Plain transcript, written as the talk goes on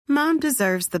Mom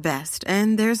deserves the best,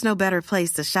 and there's no better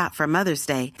place to shop for Mother's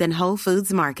Day than Whole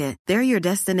Foods Market. They're your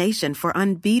destination for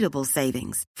unbeatable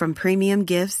savings, from premium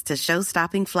gifts to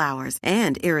show-stopping flowers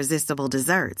and irresistible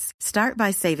desserts. Start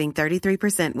by saving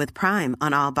 33% with Prime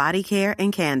on all body care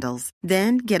and candles.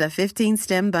 Then get a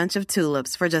 15-stem bunch of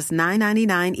tulips for just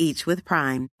 $9.99 each with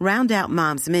Prime. Round out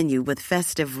Mom's menu with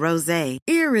festive rosé,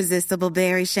 irresistible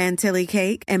berry chantilly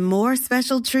cake, and more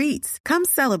special treats. Come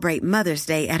celebrate Mother's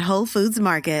Day at Whole Foods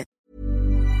Market.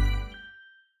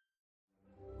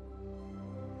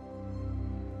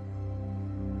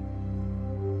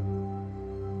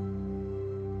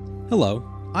 Hello,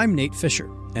 I'm Nate Fisher,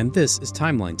 and this is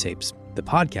Timeline Tapes, the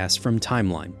podcast from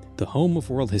Timeline, the home of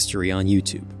world history on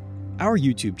YouTube. Our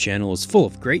YouTube channel is full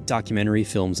of great documentary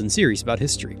films and series about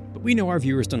history, but we know our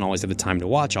viewers don't always have the time to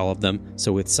watch all of them,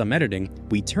 so with some editing,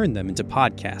 we turn them into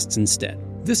podcasts instead.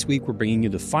 This week, we're bringing you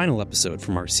the final episode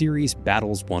from our series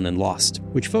Battles Won and Lost,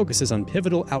 which focuses on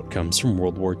pivotal outcomes from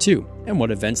World War II and what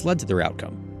events led to their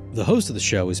outcome. The host of the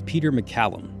show is Peter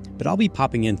McCallum, but I'll be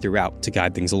popping in throughout to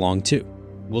guide things along too.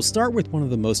 We'll start with one of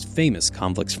the most famous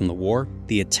conflicts from the war,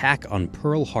 the attack on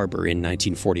Pearl Harbor in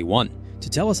 1941. To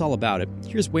tell us all about it,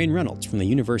 here's Wayne Reynolds from the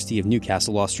University of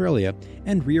Newcastle, Australia,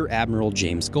 and Rear Admiral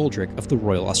James Goldrick of the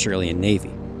Royal Australian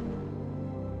Navy.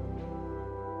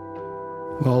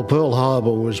 Well, Pearl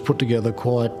Harbor was put together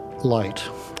quite late.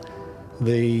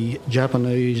 The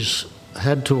Japanese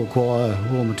had to acquire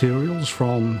raw materials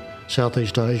from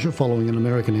Southeast Asia following an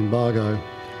American embargo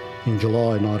in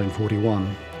July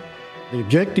 1941. The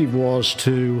objective was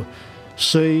to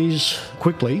seize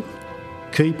quickly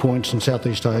key points in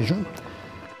Southeast Asia,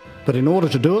 but in order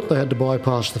to do it, they had to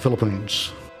bypass the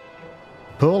Philippines.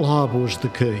 Pearl Harbor was the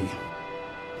key.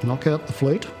 Knock out the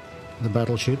fleet, the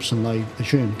battleships, and they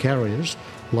assumed carriers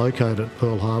located at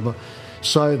Pearl Harbor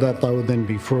so that they would then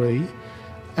be free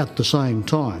at the same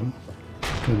time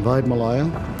to invade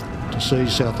Malaya, to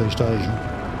seize Southeast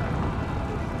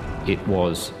Asia. It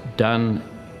was done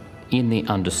in the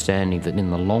understanding that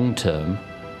in the long term,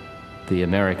 the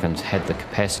Americans had the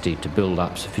capacity to build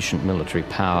up sufficient military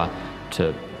power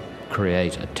to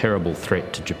create a terrible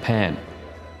threat to Japan.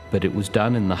 But it was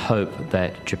done in the hope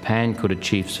that Japan could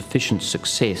achieve sufficient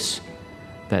success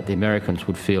that the Americans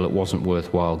would feel it wasn't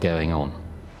worthwhile going on.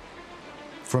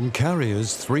 From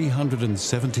carriers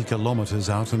 370 kilometers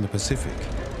out in the Pacific,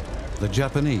 the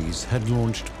Japanese had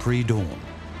launched pre-dawn.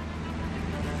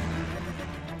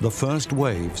 The first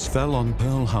waves fell on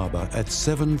Pearl Harbor at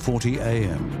 7:40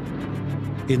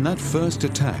 a.m. In that first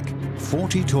attack,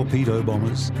 40 torpedo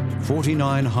bombers,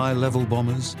 49 high-level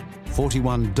bombers,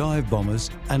 41 dive bombers,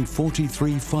 and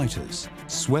 43 fighters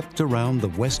swept around the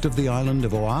west of the island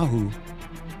of Oahu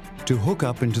to hook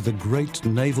up into the great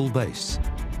naval base,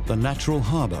 the natural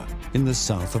harbor in the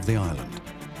south of the island.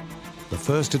 The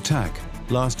first attack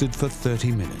lasted for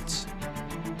 30 minutes.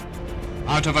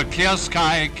 Out of a clear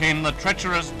sky came the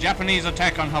treacherous Japanese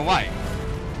attack on Hawaii.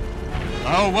 The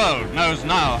whole world knows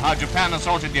now how Japan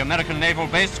assaulted the American naval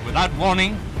base without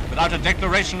warning, without a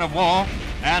declaration of war,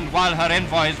 and while her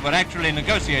envoys were actually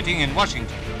negotiating in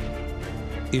Washington.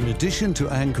 In addition to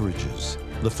anchorages,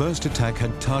 the first attack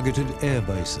had targeted air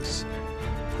bases: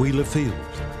 Wheeler Field,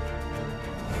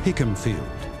 Hickam Field,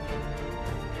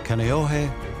 Kaneohe,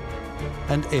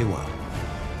 and Ewa,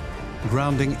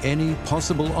 grounding any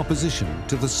possible opposition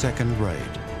to the second raid.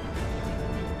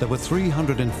 There were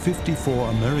 354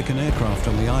 American aircraft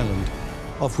on the island,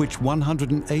 of which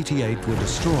 188 were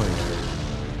destroyed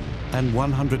and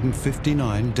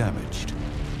 159 damaged.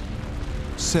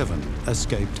 7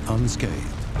 escaped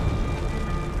unscathed.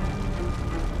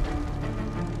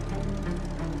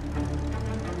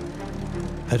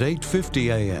 At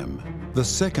 8:50 a.m., the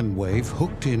second wave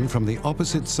hooked in from the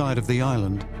opposite side of the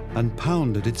island and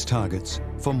pounded its targets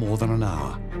for more than an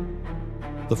hour.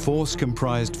 The force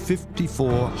comprised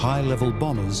 54 high-level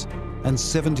bombers and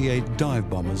 78 dive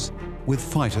bombers with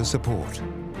fighter support.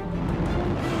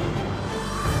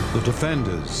 The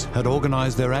defenders had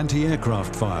organized their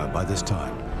anti-aircraft fire by this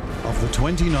time. Of the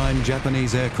 29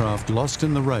 Japanese aircraft lost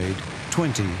in the raid,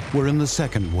 20 were in the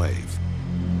second wave.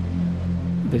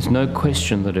 There's no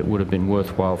question that it would have been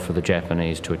worthwhile for the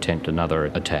Japanese to attempt another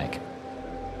attack.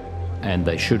 And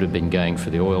they should have been going for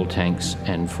the oil tanks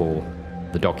and for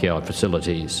the dockyard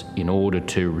facilities in order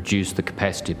to reduce the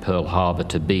capacity of Pearl Harbor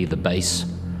to be the base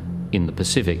in the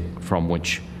Pacific from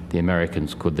which the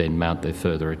Americans could then mount their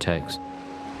further attacks.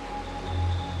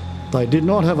 They did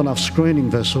not have enough screening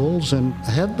vessels, and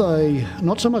had they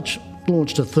not so much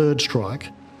launched a third strike,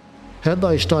 had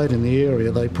they stayed in the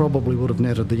area, they probably would have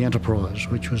netted the Enterprise,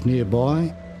 which was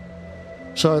nearby.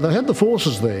 So they had the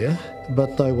forces there,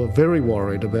 but they were very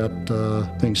worried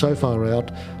about being so far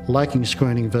out, lacking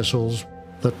screening vessels,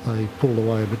 that they pulled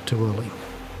away a bit too early.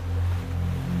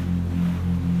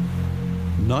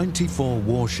 94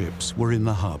 warships were in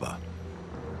the harbour.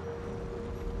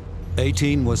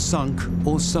 18 were sunk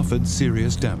or suffered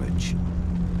serious damage.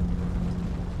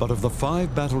 But of the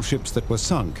 5 battleships that were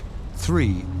sunk,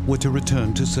 3 were to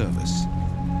return to service.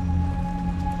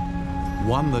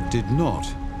 One that did not,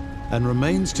 and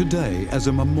remains today as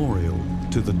a memorial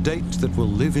to the date that will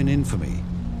live in infamy,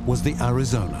 was the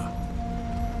Arizona.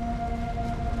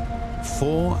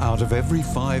 4 out of every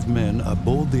 5 men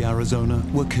aboard the Arizona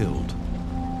were killed.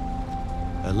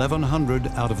 1,100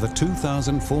 out of the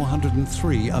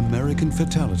 2,403 American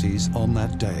fatalities on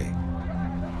that day.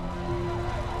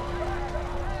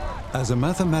 As a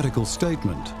mathematical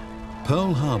statement,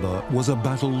 Pearl Harbor was a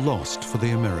battle lost for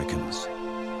the Americans.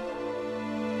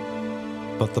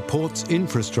 But the port's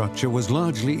infrastructure was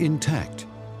largely intact,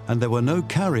 and there were no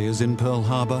carriers in Pearl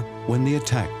Harbor when the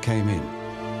attack came in.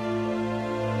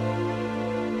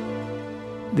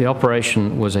 The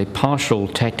operation was a partial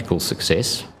tactical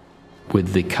success,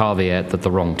 with the caveat that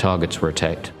the wrong targets were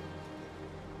attacked.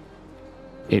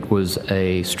 It was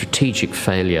a strategic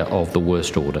failure of the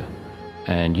worst order,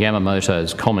 and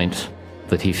Yamamoto's comment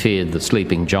that he feared the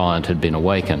sleeping giant had been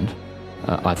awakened,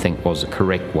 I think was a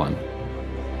correct one.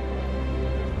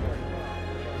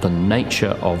 The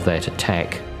nature of that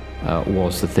attack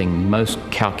was the thing most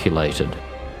calculated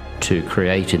to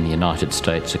create in the United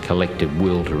States a collective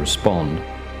will to respond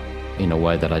in a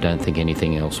way that I don't think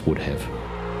anything else would have.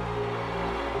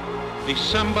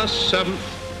 December 7th,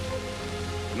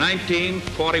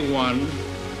 1941,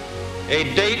 a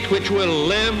date which will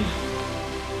live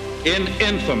in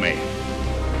infamy.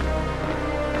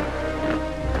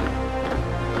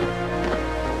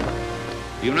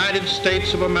 The United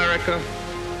States of America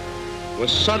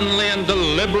was suddenly and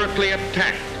deliberately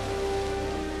attacked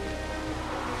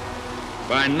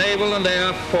by naval and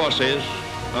air forces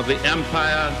of the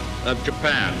Empire of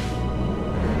Japan.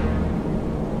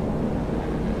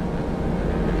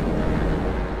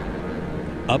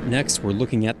 Up next, we're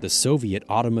looking at the Soviet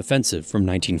Autumn Offensive from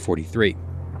 1943.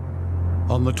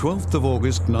 On the 12th of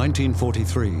August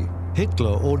 1943,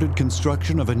 Hitler ordered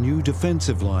construction of a new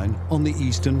defensive line on the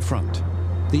Eastern Front,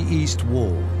 the East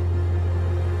Wall.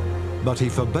 But he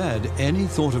forbade any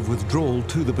thought of withdrawal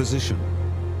to the position.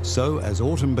 So, as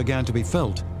autumn began to be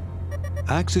felt,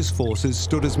 Axis forces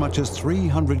stood as much as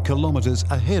 300 kilometers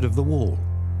ahead of the wall,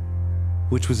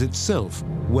 which was itself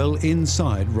well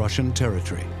inside Russian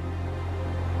territory.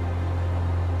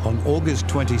 On August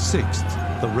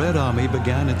 26th, the Red Army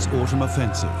began its autumn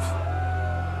offensive.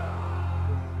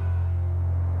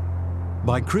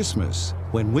 By Christmas,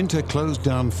 when winter closed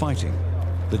down fighting,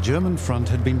 the German front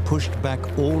had been pushed back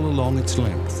all along its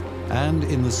length, and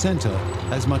in the center,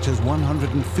 as much as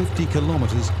 150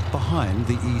 kilometers behind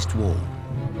the East Wall.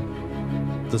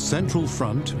 The Central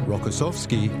Front,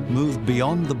 Rokossovsky, moved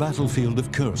beyond the battlefield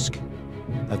of Kursk.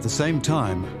 At the same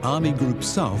time, Army Group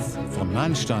South, von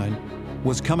Manstein,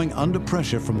 was coming under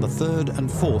pressure from the 3rd and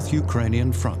 4th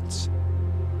Ukrainian fronts.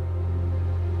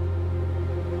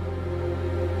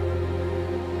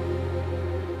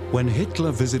 When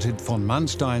Hitler visited von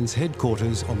Manstein's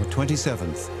headquarters on the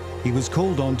 27th, he was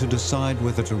called on to decide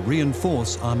whether to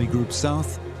reinforce Army Group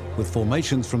South with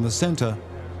formations from the center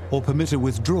or permit a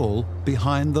withdrawal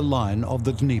behind the line of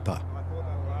the Dnieper.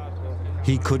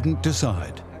 He couldn't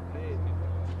decide.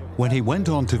 When he went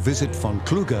on to visit von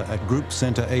Kluge at Group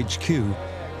Center HQ,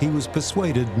 he was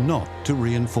persuaded not to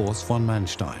reinforce von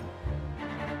Manstein.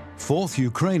 4th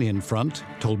Ukrainian Front,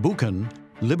 Tolbuchen,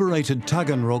 liberated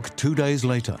Taganrog 2 days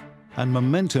later, and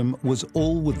momentum was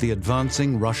all with the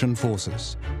advancing Russian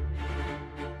forces.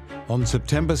 On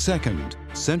September 2nd,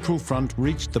 Central Front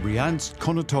reached the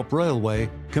Bryansk-Konotop Railway,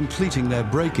 completing their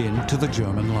break-in to the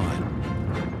German line.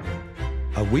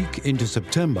 A week into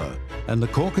September, and the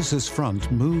Caucasus Front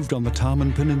moved on the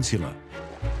Taman Peninsula.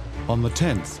 On the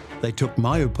 10th, they took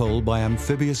Mariupol by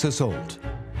amphibious assault.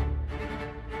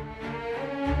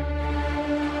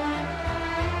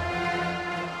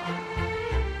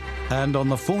 And on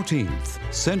the 14th,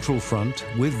 Central Front,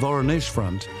 with Voronezh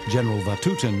Front, General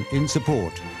Vatutin in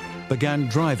support, began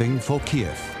driving for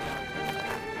Kiev.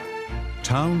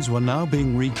 Towns were now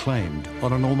being reclaimed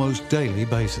on an almost daily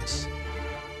basis.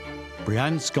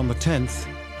 Bryansk on the 10th,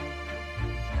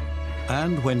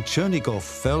 and when Chernigov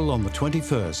fell on the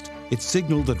 21st, it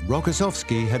signaled that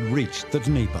Rokossovsky had reached the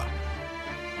Dnieper.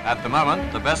 At the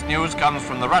moment, the best news comes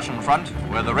from the Russian front,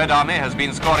 where the Red Army has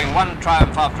been scoring one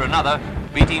triumph after another,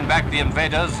 beating back the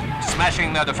invaders,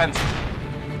 smashing their defenses.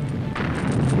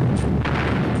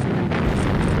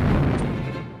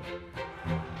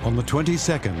 On the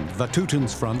 22nd,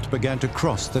 Vatutin's front began to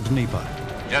cross the Dnieper.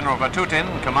 General Vatutin,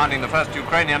 commanding the 1st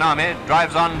Ukrainian Army,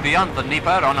 drives on beyond the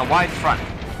Dnieper on a wide front.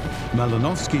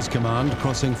 Malinovsky's command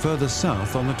crossing further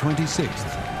south on the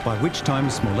 26th, by which time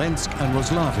Smolensk and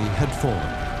Roslavi had fallen.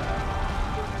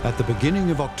 At the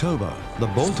beginning of October, the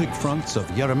Baltic fronts of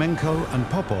Yeremenko and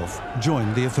Popov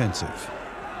joined the offensive.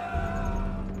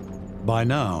 By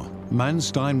now,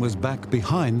 Manstein was back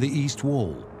behind the east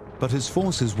wall, but his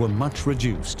forces were much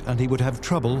reduced and he would have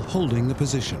trouble holding the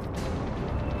position.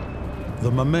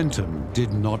 The momentum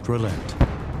did not relent.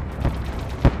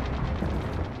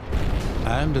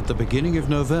 And at the beginning of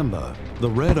November, the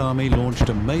Red Army launched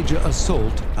a major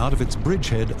assault out of its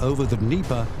bridgehead over the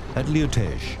Dnieper at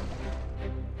Lyutezh.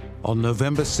 On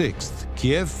November 6th,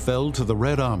 Kiev fell to the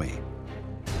Red Army.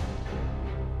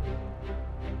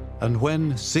 And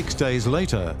when, 6 days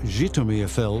later, Zhytomyr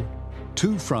fell,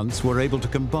 two fronts were able to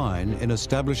combine in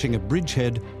establishing a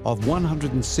bridgehead of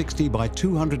 160 by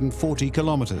 240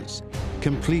 kilometers,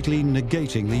 completely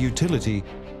negating the utility,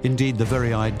 indeed the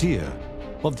very idea,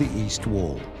 of the East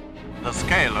Wall. The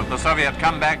scale of the Soviet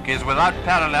comeback is without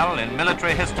parallel in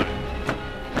military history.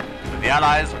 With the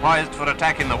Allies poised for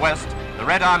attack in the west, the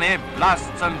Red Army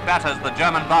blasts and batters the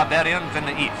German barbarians in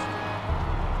the east.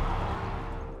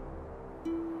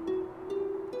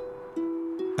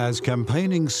 As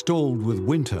campaigning stalled with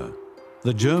winter,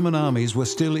 the German armies were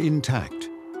still intact,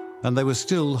 and they were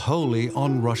still wholly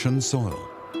on Russian soil.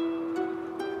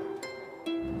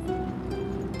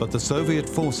 But the Soviet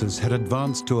forces had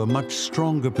advanced to a much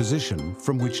stronger position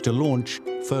from which to launch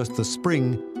first the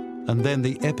spring and then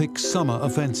the epic summer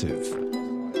offensive.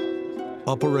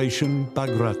 Operation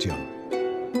Bagration.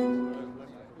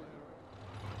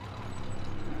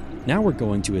 Now we're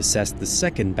going to assess the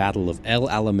Second Battle of El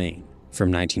Alamein from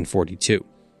 1942.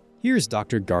 Here's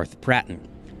Dr. Garth Pratton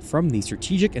from the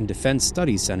Strategic and Defense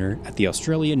Studies Center at the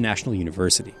Australian National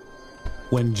University.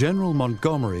 When General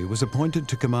Montgomery was appointed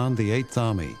to command the 8th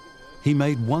Army, he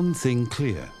made one thing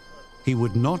clear. He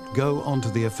would not go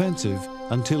onto the offensive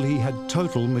until he had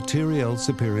total materiel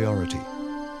superiority.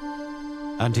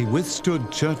 And he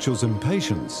withstood Churchill's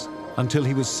impatience until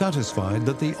he was satisfied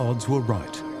that the odds were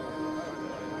right.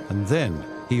 And then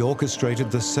he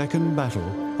orchestrated the Second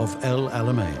Battle of El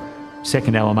Alamein.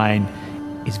 Second Alamein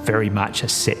is very much a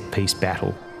set-piece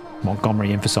battle.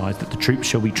 Montgomery emphasised that the troops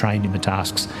shall be trained in the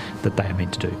tasks that they are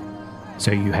meant to do.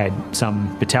 So you had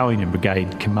some battalion and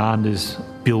brigade commanders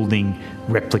building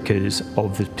replicas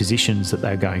of the positions that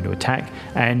they were going to attack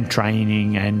and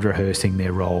training and rehearsing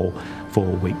their role for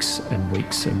weeks and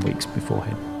weeks and weeks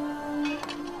beforehand.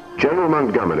 General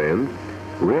Montgomery,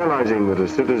 realizing that a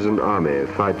citizen army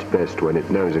fights best when it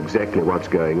knows exactly what's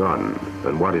going on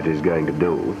and what it is going to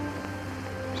do,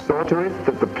 saw to it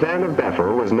that the plan of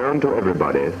battle was known to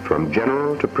everybody, from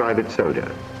general to private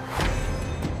soldier.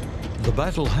 The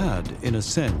battle had, in a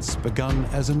sense, begun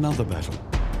as another battle,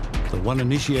 the one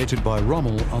initiated by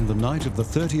Rommel on the night of the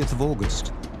 30th of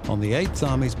August on the 8th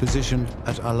Army's position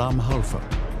at Alam Halfa,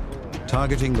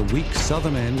 targeting the weak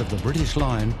southern end of the British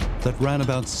line that ran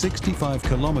about 65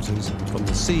 kilometers from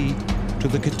the sea to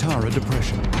the Katara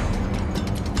Depression.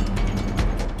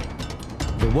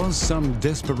 There was some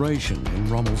desperation in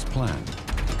Rommel's plan.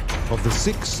 Of the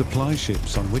 6 supply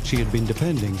ships on which he had been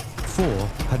depending, 4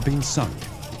 had been sunk.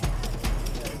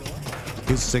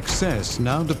 His success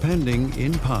now depending,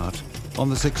 in part, on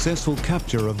the successful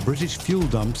capture of British fuel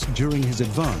dumps during his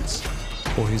advance,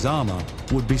 or his armour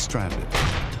would be stranded.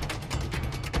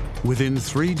 Within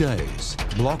 3 days,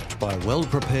 blocked by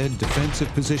well-prepared defensive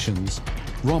positions,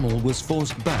 Rommel was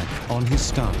forced back on his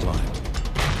start line.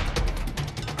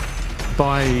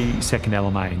 By Second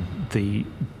Alamein, the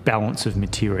balance of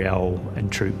materiel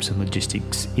and troops and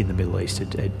logistics in the Middle East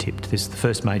had tipped. This is the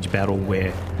first major battle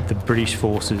where the British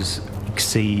forces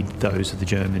exceed those of the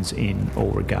Germans in all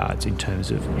regards, in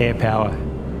terms of air power,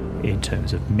 in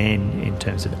terms of men, in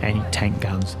terms of anti-tank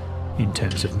guns, in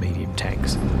terms of medium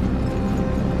tanks.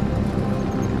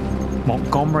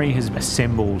 Montgomery has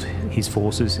assembled his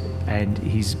forces and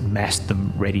he's massed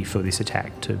them ready for this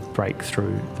attack to break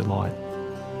through the line.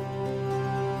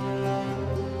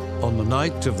 On the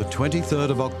night of the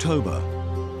 23rd of October,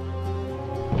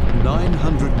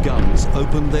 900 guns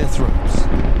opened their throats.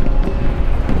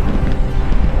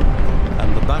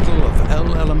 And the Battle of El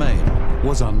Alamein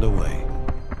was underway.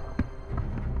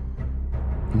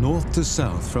 North to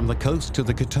south from the coast to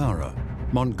the Katara,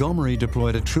 Montgomery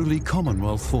deployed a truly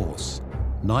Commonwealth force.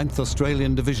 9th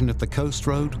Australian Division at the Coast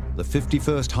Road, the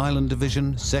 51st Highland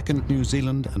Division, 2nd New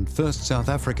Zealand and 1st South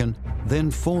African,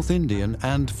 then 4th Indian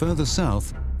and, further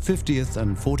south, 50th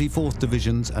and 44th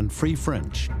Divisions and Free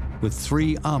French, with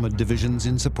 3 armoured divisions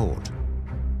in support.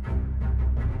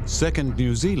 2nd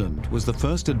New Zealand was the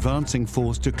first advancing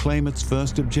force to claim its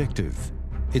first objective.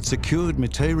 It secured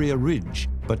Mitaria Ridge,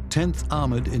 but 10th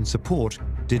Armoured in support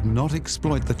did not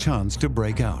exploit the chance to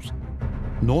break out.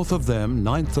 North of them,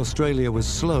 9th Australia was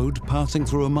slowed, passing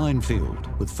through a minefield,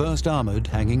 with 1st Armoured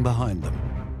hanging behind them.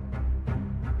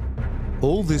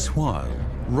 All this while,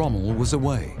 Rommel was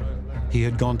away. He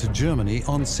had gone to Germany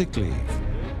on sick leave.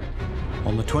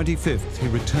 On the 25th, he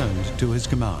returned to his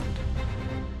command.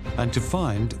 And to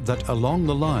find that along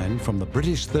the line from the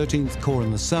British 13th Corps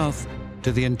in the south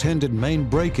to the intended main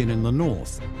break-in in the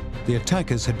north, the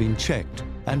attackers had been checked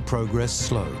and progress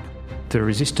slowed. The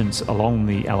resistance along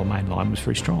the Alamein line was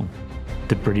very strong.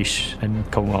 The British and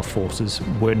Commonwealth forces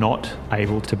were not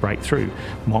able to break through.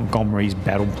 Montgomery's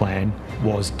battle plan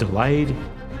was delayed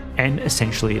and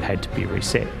essentially it had to be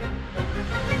reset.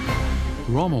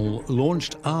 Rommel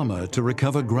launched armour to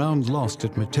recover ground lost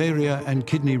at Mitaria and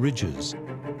Kidney Ridges,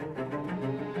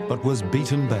 but was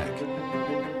beaten back.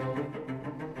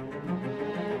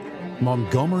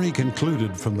 Montgomery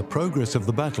concluded from the progress of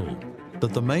the battle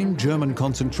that the main German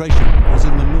concentration was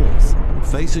in the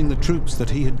north, facing the troops that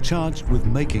he had charged with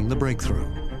making the breakthrough.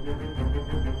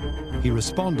 He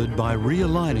responded by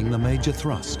realigning the major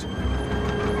thrust.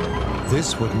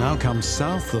 This would now come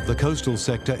south of the coastal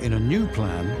sector in a new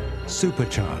plan,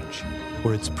 Supercharge,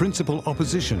 where its principal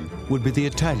opposition would be the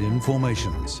Italian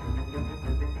formations.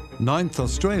 9th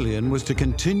Australian was to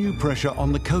continue pressure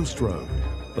on the coast road,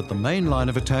 but the main line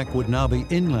of attack would now be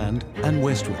inland and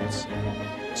westwards.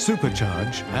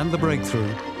 Supercharge and the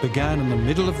breakthrough began in the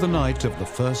middle of the night of the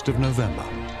 1st of November.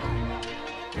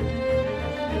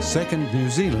 2nd New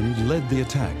Zealand led the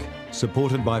attack,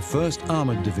 supported by 1st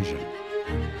Armoured Division,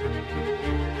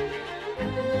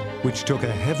 which took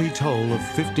a heavy toll of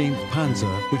 15th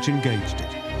Panzer, which engaged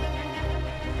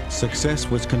it. Success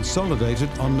was consolidated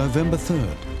on November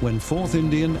 3rd, when 4th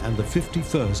Indian and the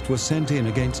 51st were sent in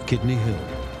against Kidney Hill.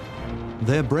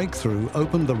 Their breakthrough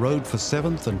opened the road for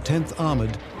 7th and 10th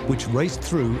Armoured, which raced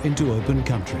through into open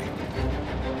country.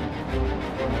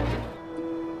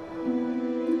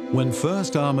 When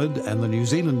 1st Armoured and the New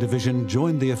Zealand Division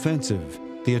joined the offensive,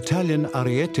 the Italian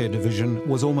Ariete Division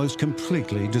was almost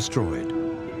completely destroyed.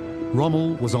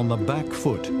 Rommel was on the back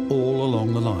foot all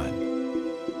along the line.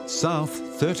 South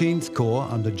 13th Corps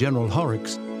under General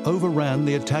Horrocks overran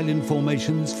the Italian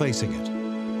formations facing it.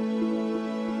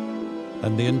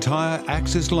 And the entire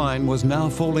Axis line was now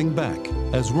falling back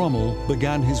as Rommel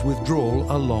began his withdrawal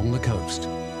along the coast.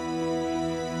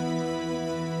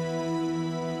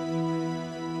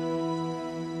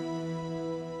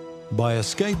 By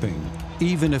escaping,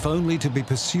 even if only to be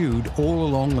pursued all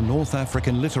along the North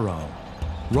African littoral,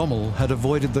 Rommel had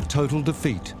avoided the total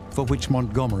defeat for which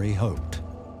Montgomery hoped.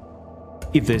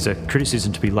 If there's a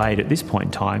criticism to be laid at this point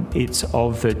in time, it's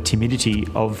of the timidity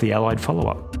of the Allied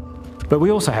follow-up. But we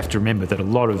also have to remember that a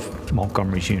lot of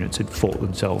Montgomery's units had fought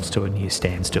themselves to a near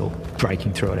standstill,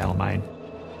 breaking through at Alamein,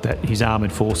 that his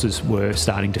armoured forces were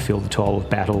starting to feel the toll of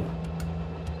battle,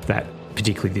 that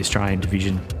particularly the Australian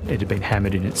division, it had been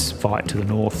hammered in its fight to the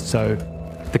north, so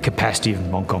the capacity of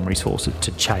Montgomery's forces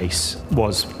to chase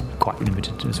was quite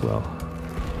limited as well.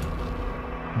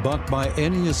 But by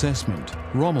any assessment,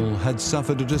 Rommel had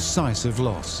suffered a decisive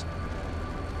loss.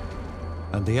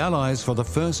 And the Allies, for the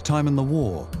first time in the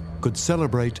war, could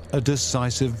celebrate a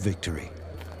decisive victory.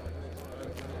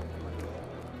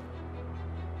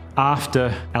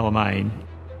 After Alamein,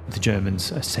 the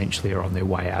Germans essentially are on their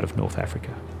way out of North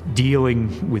Africa.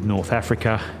 Dealing with North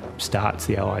Africa starts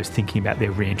the Allies thinking about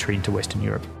their re-entry into Western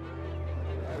Europe.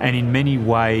 And in many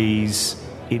ways,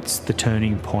 it's the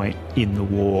turning point in the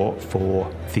war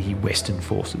for the Western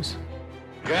forces.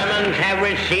 Germans have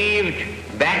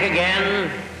received back again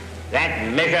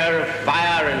that measure of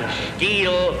fire and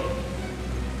steel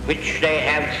which they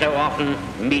have so often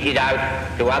meted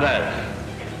out to others.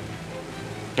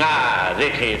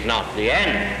 This is not the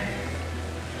end.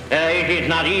 It is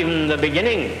not even the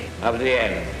beginning of the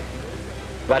end,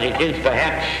 but it is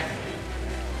perhaps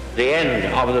the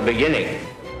end of the beginning.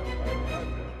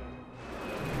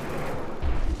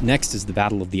 Next is the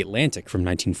Battle of the Atlantic from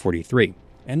 1943,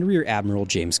 and Rear Admiral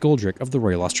James Goldrick of the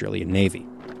Royal Australian Navy.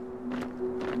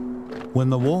 When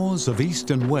the wars of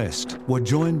East and West were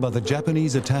joined by the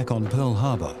Japanese attack on Pearl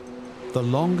Harbor, the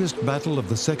longest battle of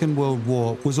the Second World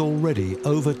War was already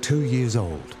over 2 years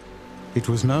old. It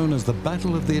was known as the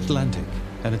Battle of the Atlantic,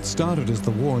 and it started as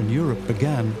the war in Europe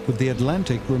began, with the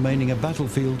Atlantic remaining a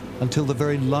battlefield until the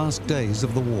very last days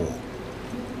of the war.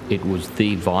 It was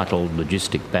the vital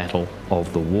logistic battle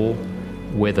of the war.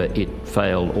 Whether it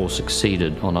failed or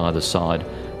succeeded on either side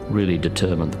really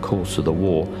determined the course of the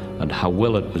war, and how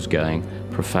well it was going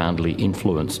profoundly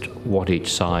influenced what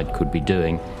each side could be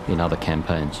doing in other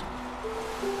campaigns.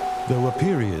 There were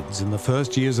periods in the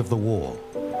first years of the war.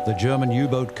 The German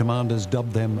U-boat commanders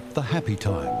dubbed them the happy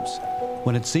times,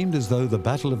 when it seemed as though the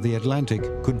Battle of the Atlantic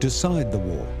could decide the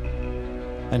war,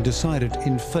 and decide it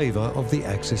in favour of the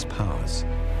Axis powers.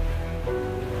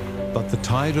 But the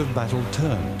tide of battle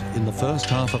turned in the first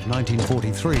half of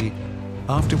 1943,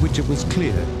 after which it was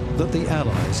clear that the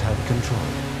Allies had control.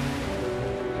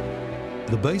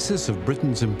 The basis of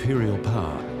Britain's imperial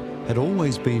power had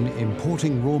always been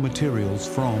importing raw materials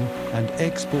from and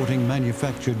exporting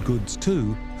manufactured goods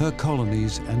to her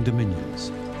colonies and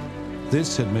dominions.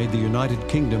 This had made the United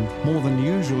Kingdom more than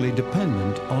usually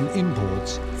dependent on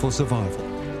imports for survival,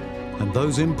 and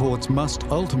those imports must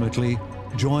ultimately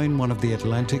join one of the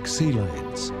Atlantic sea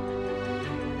lanes.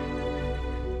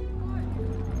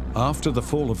 After the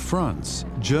fall of France,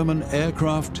 German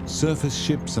aircraft, surface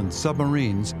ships and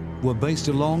submarines were based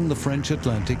along the French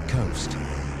Atlantic coast.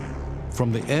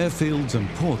 From the airfields and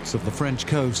ports of the French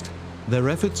coast, their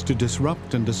efforts to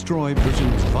disrupt and destroy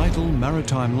Britain's vital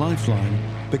maritime lifeline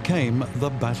became the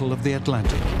Battle of the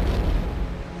Atlantic.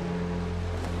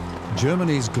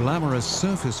 Germany's glamorous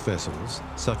surface vessels,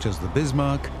 such as the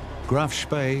Bismarck, Graf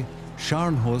Spee,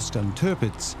 Scharnhorst and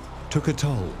Tirpitz, took a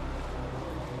toll.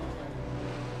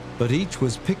 But each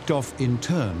was picked off in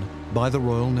turn by the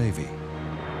Royal Navy.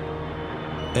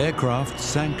 Aircraft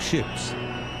sank ships,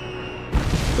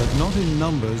 but not in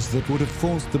numbers that would have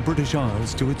forced the British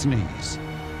Isles to its knees.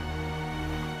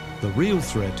 The real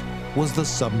threat was the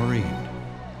submarine.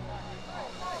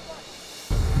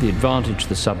 The advantage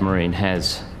the submarine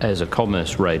has as a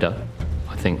commerce raider,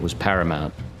 I think, was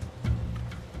paramount.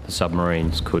 The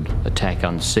submarines could attack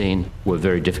unseen, were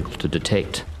very difficult to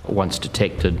detect. Once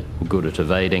detected, were good at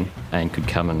evading and could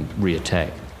come and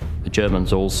re-attack. The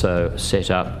Germans also set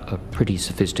up a pretty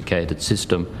sophisticated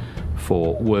system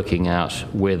for working out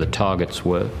where the targets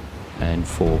were and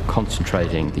for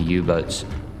concentrating the U-boats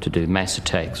to do mass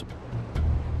attacks.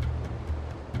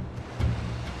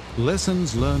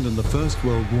 Lessons learned in the First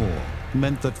World War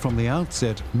meant that from the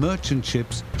outset, merchant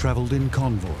ships travelled in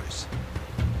convoys.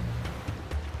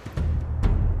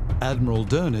 Admiral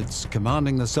Dönitz,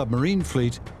 commanding the submarine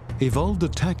fleet, evolved a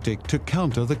tactic to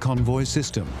counter the convoy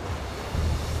system.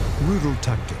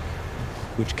 Rudeltaktik,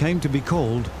 which came to be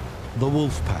called the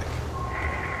Wolf Pack.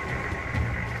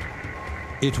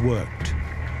 It worked.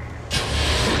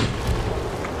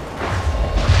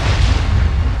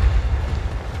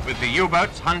 With the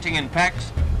U-boats hunting in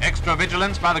packs, extra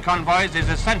vigilance by the convoys is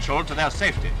essential to their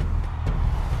safety.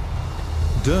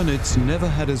 Dönitz never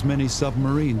had as many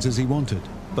submarines as he wanted,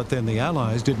 but then the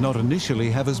Allies did not initially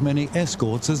have as many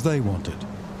escorts as they wanted.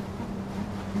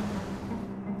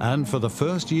 And for the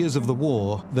first years of the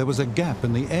war, there was a gap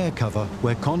in the air cover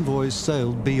where convoys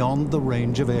sailed beyond the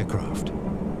range of aircraft.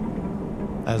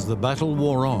 As the battle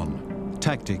wore on,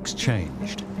 tactics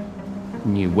changed.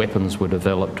 New weapons were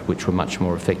developed which were much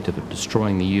more effective at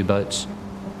destroying the U-boats.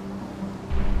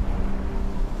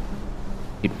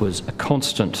 It was a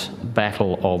constant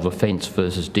battle of offence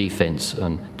versus defence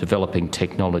and developing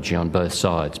technology on both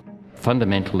sides.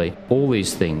 Fundamentally, all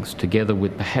these things, together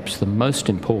with perhaps the most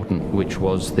important, which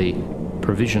was the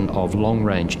provision of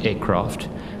long-range aircraft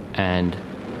and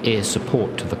air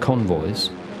support to the convoys,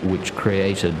 which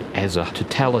created, as a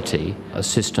totality, a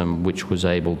system which was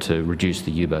able to reduce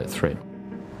the U-boat threat.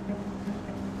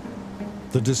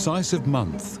 The decisive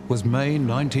month was May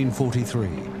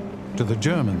 1943. To the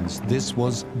Germans, this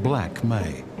was Black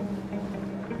May.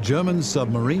 German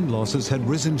submarine losses had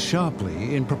risen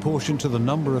sharply in proportion to the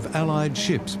number of Allied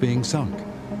ships being sunk.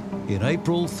 In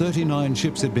April, 39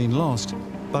 ships had been lost,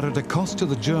 but at a cost to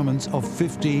the Germans of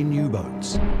 15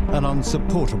 U-boats, an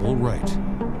unsupportable rate.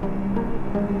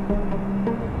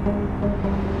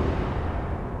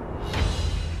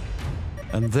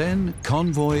 And then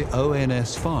convoy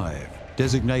ONS-5,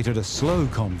 designated a slow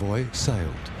convoy,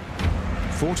 sailed.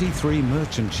 43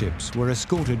 merchant ships were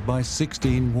escorted by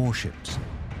 16 warships.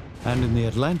 And in the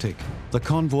Atlantic, the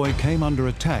convoy came under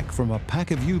attack from a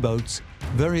pack of U-boats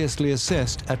variously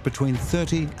assessed at between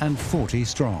 30 and 40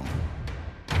 strong.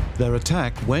 Their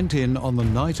attack went in on the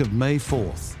night of May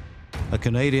 4th. A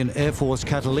Canadian Air Force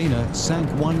Catalina sank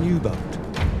one U-boat,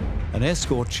 an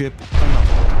escort ship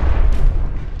another.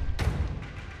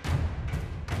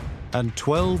 And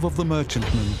 12 of the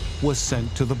merchantmen were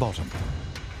sent to the bottom.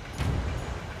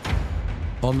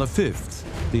 On the 5th,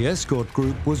 the escort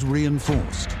group was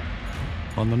reinforced.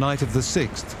 On the night of the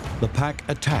 6th, the pack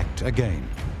attacked again.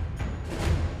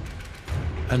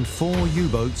 And 4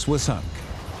 U-boats were sunk.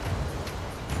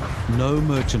 no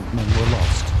merchantmen were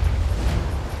lost.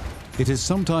 It is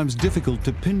sometimes difficult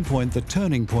to pinpoint the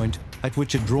turning point at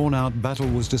which a drawn-out battle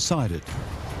was decided,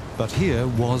 but here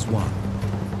was one.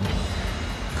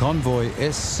 Convoy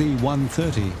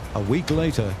SC-130, a week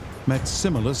later, met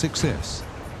similar success.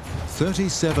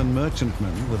 37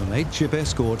 merchantmen with an 8-ship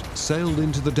escort sailed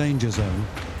into the danger zone,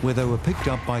 where they were picked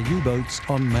up by U-boats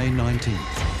on May 19th.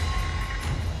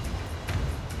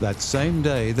 That same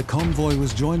day, the convoy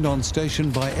was joined on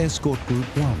station by Escort Group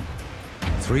 1.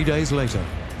 3 days later,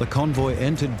 the convoy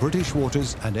entered British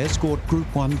waters and Escort Group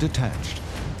 1 detached.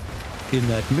 In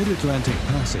that mid-Atlantic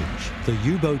passage, the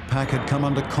U-boat pack had come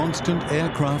under constant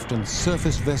aircraft and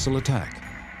surface vessel attack.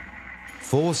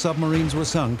 4 submarines were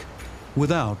sunk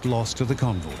without loss to the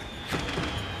convoy.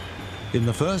 In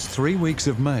the first 3 weeks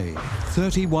of May,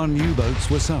 31 U-boats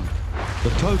were sunk.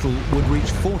 The total would reach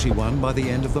 41 by the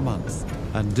end of the month,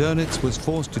 and Dönitz was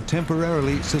forced to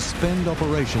temporarily suspend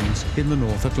operations in the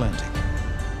North Atlantic.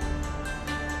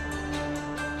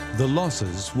 The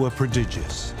losses were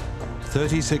prodigious.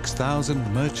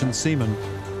 36,000 merchant seamen,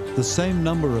 the same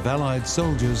number of Allied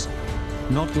soldiers,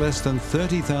 not less than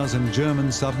 30,000 German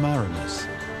submariners.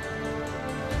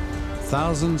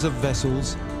 Thousands of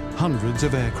vessels, hundreds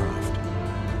of aircraft.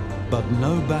 But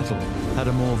no battle had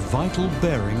a more vital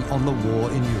bearing on the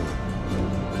war in Europe.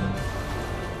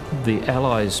 The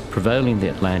Allies prevailing the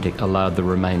Atlantic allowed the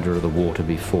remainder of the war to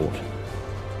be fought.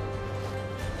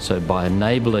 So by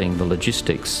enabling the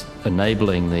logistics,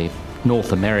 enabling the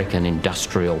North American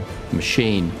industrial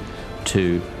machine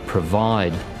to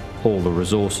provide all the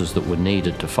resources that were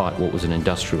needed to fight what was an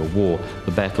industrial war,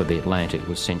 the Battle of the Atlantic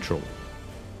was central.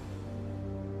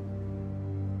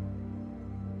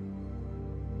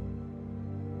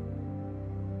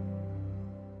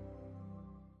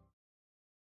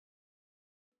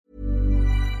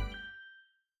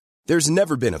 There's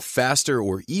never been a faster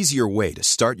or easier way to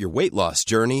start your weight loss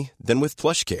journey than with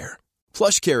PlushCare.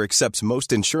 PlushCare accepts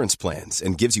most insurance plans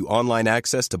and gives you online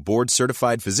access to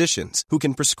board-certified physicians who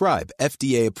can prescribe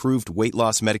FDA-approved weight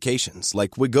loss medications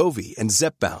like Wegovy and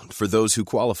Zepbound for those who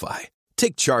qualify.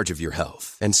 Take charge of your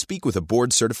health and speak with a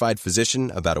board-certified physician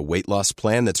about a weight loss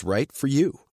plan that's right for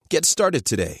you. Get started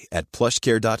today at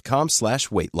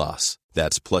plushcare.com/weight loss.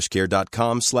 That's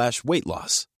plushcare.com/weight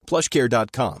loss.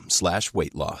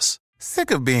 plushcare.com/weight loss.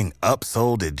 Sick of being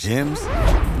upsold at gyms?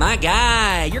 My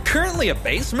guy, you're currently a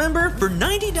base member? For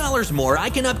 $90 more, I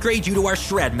can upgrade you to our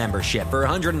Shred membership. For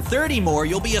 $130 more,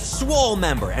 you'll be a Swole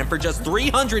member. And for just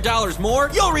 $300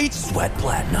 more, you'll reach Sweat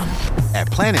Platinum.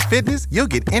 At Planet Fitness, you'll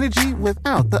get energy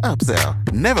without the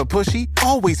upsell. Never pushy,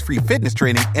 always free fitness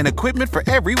training and equipment for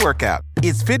every workout.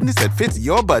 It's fitness that fits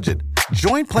your budget.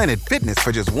 Join Planet Fitness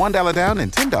for just $1 down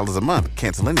and $10 a month.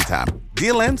 Cancel anytime.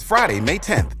 Deal ends Friday, May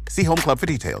 10th. See Home Club for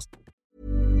details.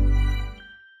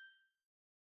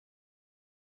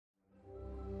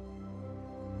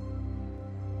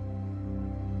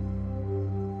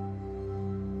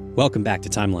 Welcome back to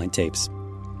Timeline Tapes.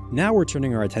 Now we're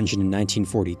turning our attention to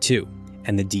 1942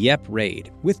 and the Dieppe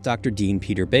Raid with Dr. Dean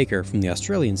Peter Baker from the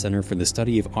Australian Centre for the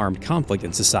Study of Armed Conflict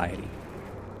in Society.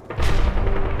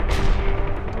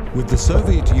 With the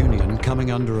Soviet Union coming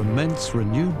under immense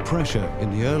renewed pressure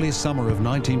in the early summer of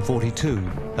 1942,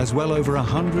 as well over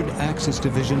 100 Axis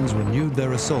divisions renewed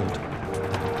their assault,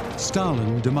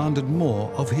 Stalin demanded more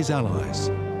of his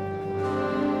allies.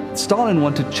 Stalin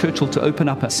wanted Churchill to open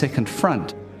up a second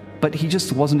front, but he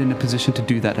just wasn't in a position to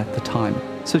do that at the time.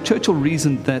 So Churchill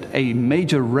reasoned that a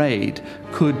major raid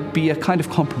could be a kind of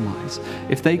compromise.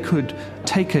 If they could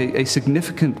take a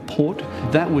significant port,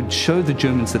 that would show the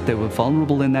Germans that they were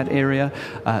vulnerable in that area.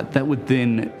 That would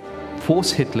then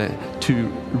force Hitler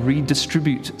to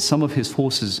redistribute some of his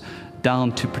forces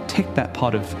down to protect that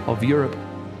part of Europe,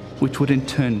 which would in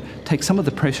turn take some of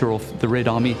the pressure off the Red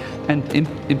Army and,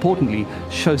 importantly,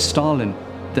 show Stalin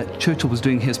that Churchill was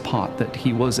doing his part, that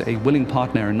he was a willing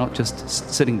partner and not just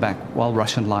sitting back while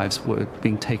Russian lives were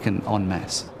being taken en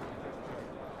masse.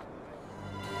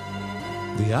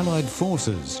 The Allied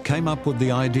forces came up with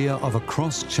the idea of a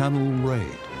cross-channel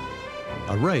raid.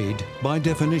 A raid, by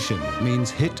definition,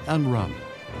 means hit and run.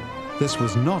 This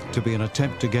was not to be an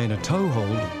attempt to gain a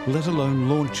toehold, let alone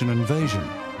launch an invasion.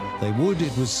 They would,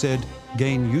 it was said,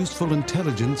 gain useful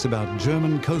intelligence about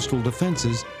German coastal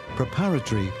defences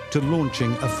preparatory to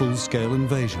launching a full-scale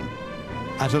invasion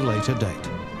at a later date.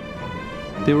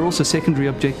 There were also secondary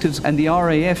objectives, and the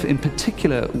RAF in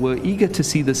particular were eager to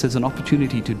see this as an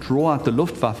opportunity to draw out the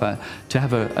Luftwaffe, to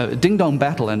have a ding-dong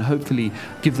battle and hopefully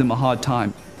give them a hard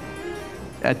time.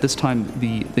 At this time,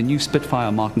 the new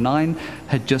Spitfire Mark 9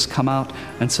 had just come out,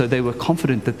 and so they were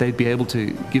confident that they'd be able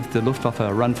to give the Luftwaffe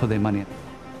a run for their money.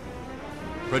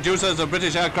 Producers of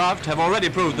British aircraft have already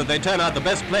proved that they turn out the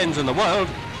best planes in the world.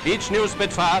 Each new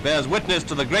Spitfire bears witness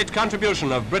to the great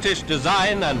contribution of British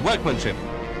design and workmanship.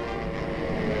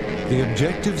 The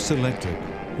objective selected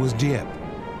was Dieppe.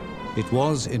 It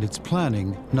was, in its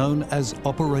planning, known as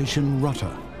Operation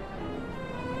Rutter.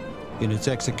 In its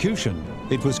execution,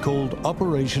 it was called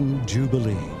Operation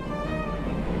Jubilee.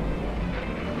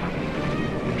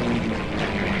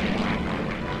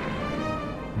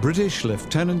 British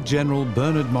Lieutenant General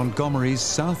Bernard Montgomery's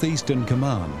Southeastern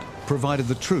Command provided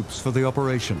the troops for the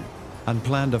operation and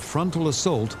planned a frontal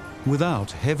assault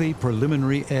without heavy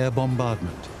preliminary air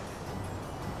bombardment.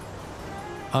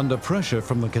 Under pressure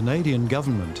from the Canadian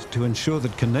government to ensure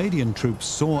that Canadian troops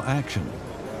saw action,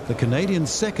 the Canadian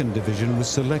 2nd Division was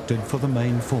selected for the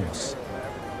main force.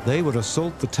 They would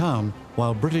assault the town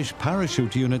while British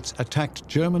parachute units attacked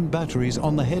German batteries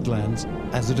on the headlands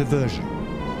as a diversion.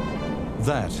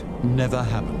 That never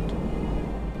happened.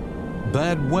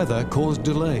 Bad weather caused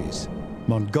delays.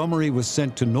 Montgomery was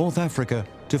sent to North Africa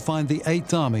to find the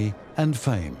 8th Army and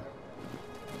fame.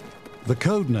 The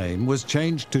code name was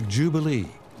changed to Jubilee,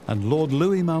 and Lord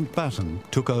Louis Mountbatten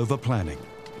took over planning.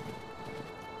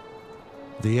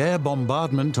 The air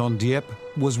bombardment on Dieppe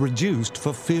was reduced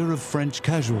for fear of French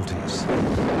casualties.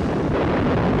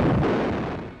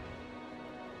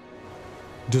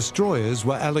 Destroyers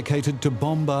were allocated to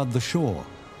bombard the shore.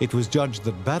 It was judged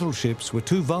that battleships were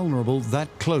too vulnerable that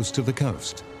close to the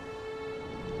coast.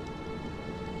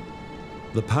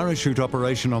 The parachute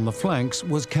operation on the flanks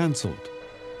was cancelled.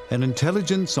 An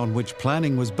intelligence on which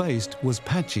planning was based was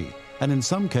patchy and in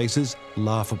some cases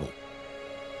laughable.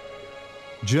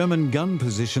 German gun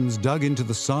positions dug into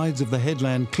the sides of the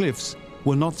headland cliffs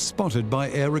were not spotted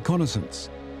by air reconnaissance,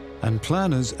 and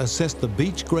planners assessed the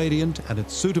beach gradient and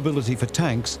its suitability for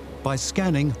tanks by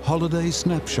scanning holiday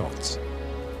snapshots.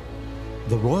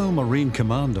 The Royal Marine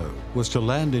Commando was to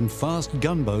land in fast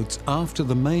gunboats after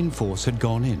the main force had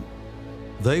gone in.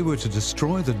 They were to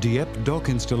destroy the Dieppe dock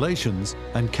installations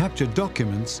and capture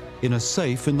documents in a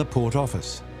safe in the port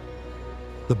office.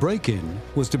 The break-in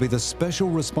was to be the special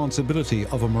responsibility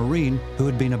of a Marine who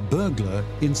had been a burglar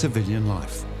in civilian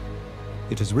life.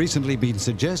 It has recently been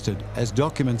suggested, as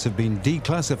documents have been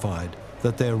declassified,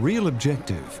 that their real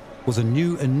objective was a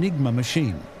new Enigma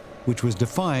machine, which was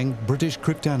defying British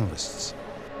cryptanalysts.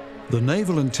 The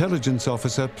naval intelligence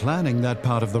officer planning that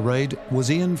part of the raid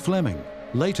was Ian Fleming,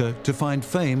 later to find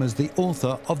fame as the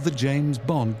author of the James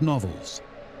Bond novels.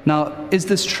 Now, is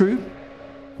this true?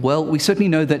 Well, we certainly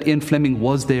know that Ian Fleming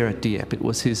was there at Dieppe. It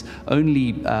was his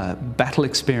only battle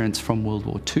experience from World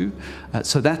War II.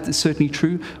 So that is certainly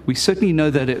true. We certainly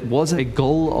know that it was a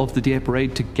goal of the Dieppe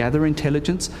raid to gather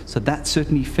intelligence, so that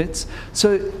certainly fits.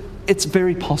 So it's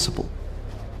very possible.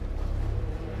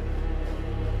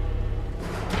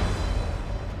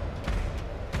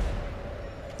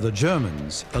 The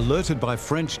Germans, alerted by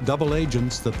French double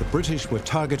agents that the British were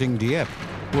targeting Dieppe,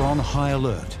 were on high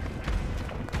alert.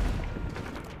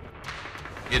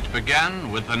 It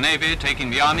began with the Navy taking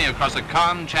the Army across a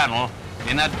calm channel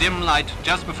in that dim light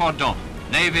just before dawn.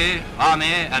 Navy, Army,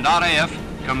 and RAF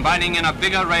combining in a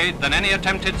bigger raid than any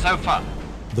attempted so far.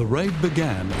 The raid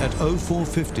began at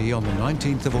 0450 on the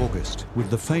 19th of August, with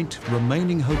the faint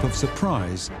remaining hope of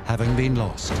surprise having been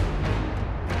lost.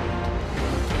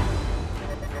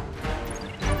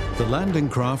 The landing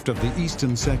craft of the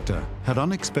eastern sector had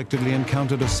unexpectedly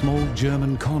encountered a small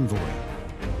German convoy.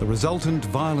 The resultant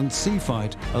violent sea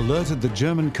fight alerted the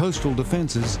German coastal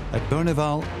defences at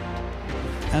Berneval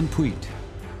and Puit.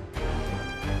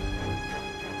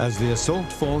 As the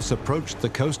assault force approached the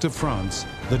coast of France,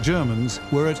 the Germans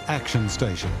were at action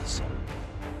stations.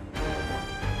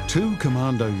 2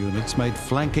 commando units made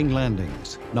flanking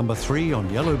landings, number 3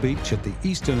 on Yellow Beach at the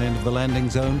eastern end of the landing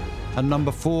zone and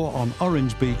number 4 on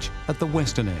Orange Beach at the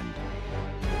western end.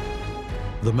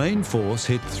 The main force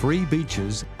hit 3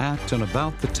 beaches at and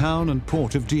about the town and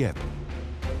port of Dieppe.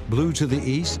 Blue to the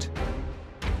east,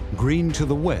 green to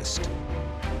the west,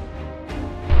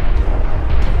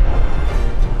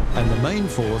 and the main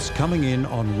force coming in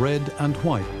on red and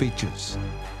white beaches.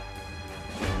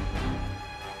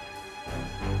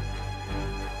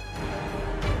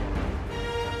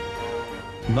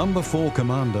 Number 4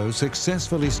 Commando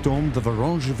successfully stormed the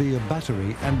Varangeville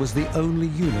battery and was the only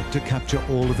unit to capture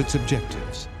all of its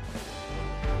objectives.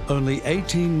 Only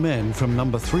 18 men from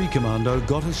Number 3 Commando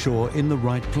got ashore in the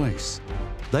right place.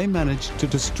 They managed to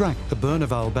distract the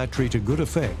Berneval battery to good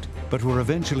effect, but were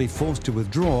eventually forced to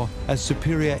withdraw as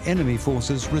superior enemy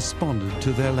forces responded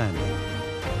to their landing.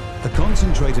 A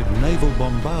concentrated naval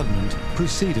bombardment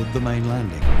preceded the main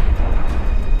landing.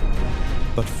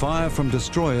 But fire from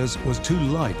destroyers was too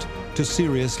light to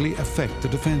seriously affect the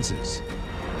defences.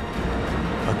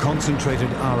 A concentrated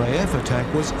RAF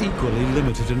attack was equally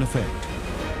limited in effect.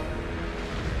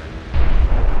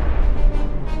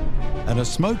 And a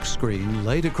smoke screen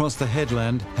laid across the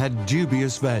headland had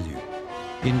dubious value.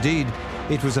 Indeed,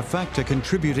 it was a factor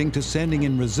contributing to sending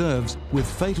in reserves with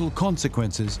fatal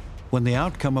consequences when the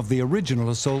outcome of the original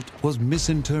assault was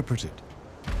misinterpreted.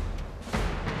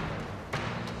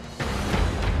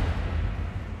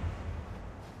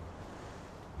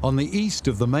 On the east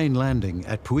of the main landing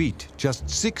at Puit, just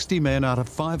 60 men out of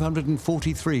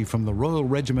 543 from the Royal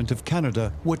Regiment of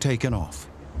Canada were taken off.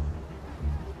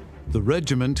 The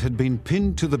regiment had been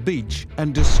pinned to the beach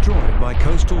and destroyed by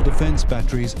coastal defence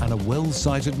batteries and a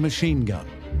well-sighted machine gun.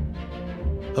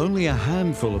 Only a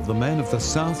handful of the men of the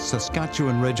South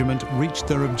Saskatchewan Regiment reached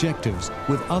their objectives,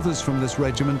 with others from this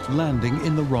regiment landing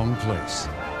in the wrong place.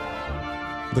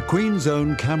 The Queen's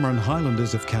Own Cameron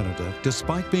Highlanders of Canada,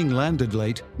 despite being landed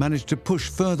late, managed to push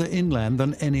further inland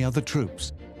than any other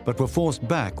troops, but were forced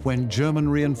back when German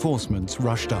reinforcements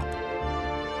rushed up.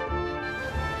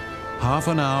 Half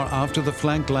an hour after the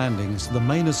flank landings, the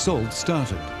main assault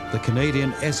started. The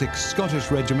Canadian Essex Scottish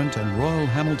Regiment and Royal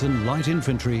Hamilton Light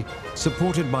Infantry,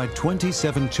 supported by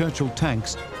 27 Churchill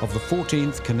tanks of the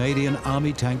 14th Canadian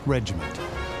Army Tank Regiment.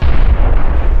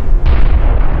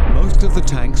 Most of the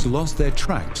tanks lost their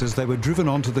tracks as they were driven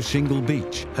onto the shingle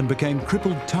beach and became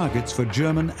crippled targets for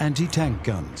German anti-tank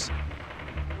guns.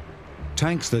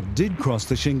 Tanks that did cross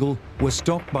the shingle were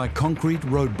stopped by concrete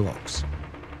roadblocks.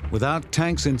 Without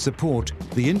tanks in support,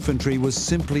 the infantry was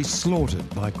simply slaughtered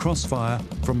by crossfire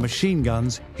from machine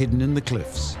guns hidden in the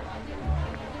cliffs.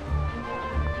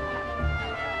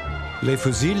 Les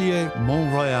Fusiliers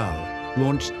Mont-Royal,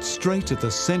 launched straight at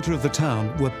the centre of the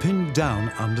town, were pinned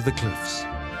down under the cliffs.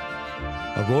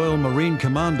 A Royal Marine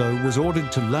Commando was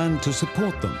ordered to land to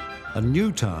support them, a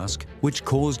new task which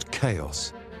caused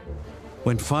chaos.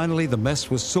 When finally the mess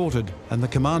was sorted and the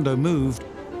commando moved,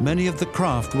 many of the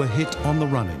craft were hit on the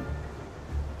run-in.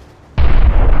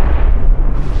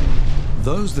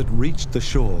 Those that reached the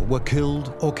shore were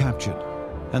killed or captured,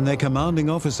 and their commanding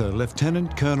officer,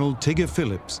 Lieutenant Colonel Tigger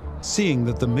Phillips, seeing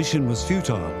that the mission was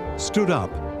futile, stood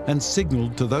up and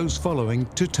signalled to those following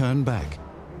to turn back.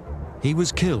 He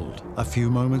was killed a few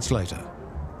moments later.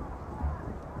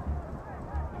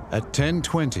 At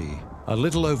 10:20, a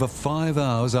little over 5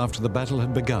 hours after the battle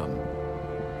had begun,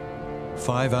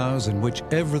 5 hours in which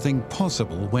everything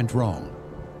possible went wrong,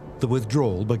 the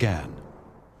withdrawal began.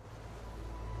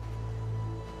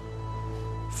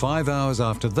 5 hours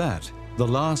after that, the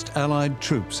last Allied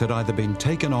troops had either been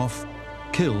taken off,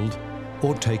 killed,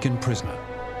 or taken prisoner.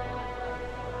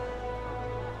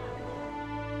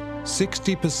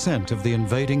 60% of the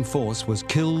invading force was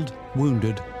killed,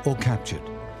 wounded, or captured.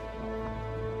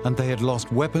 And they had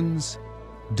lost weapons,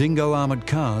 Dingo armoured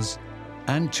cars,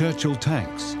 and Churchill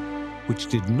tanks, which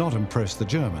did not impress the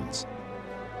Germans.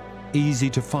 Easy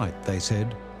to fight, they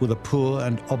said, with a poor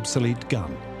and obsolete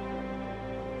gun.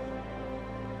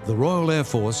 The Royal Air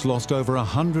Force lost over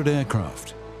 100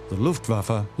 aircraft, the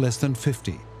Luftwaffe less than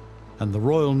 50, and the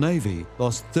Royal Navy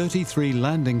lost 33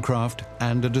 landing craft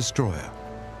and a destroyer.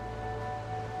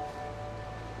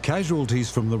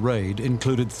 Casualties from the raid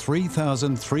included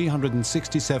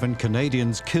 3,367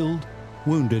 Canadians killed,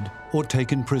 wounded, or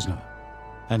taken prisoner,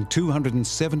 and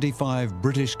 275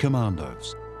 British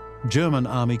commandos. German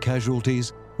army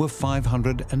casualties were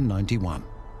 591.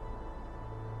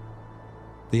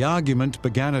 The argument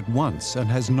began at once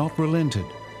and has not relented.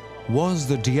 Was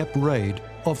the Dieppe raid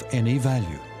of any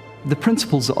value? The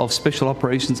principles of special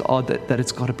operations are that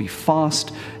it's got to be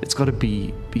fast, it's got to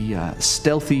be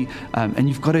stealthy, and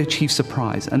you've got to achieve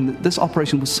surprise. And this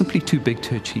operation was simply too big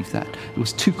to achieve that. It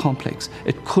was too complex.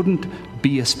 It couldn't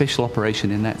be a special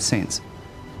operation in that sense.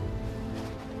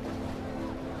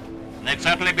 They'd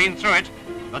certainly been through it,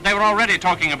 but they were already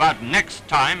talking about next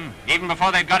time, even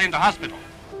before they'd got into hospital.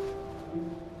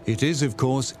 It is, of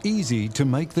course, easy to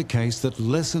make the case that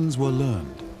lessons were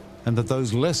learned, and that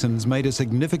those lessons made a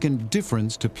significant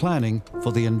difference to planning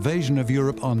for the invasion of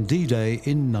Europe on D-Day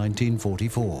in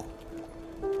 1944.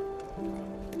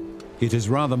 It is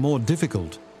rather more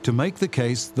difficult to make the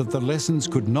case that the lessons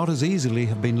could not as easily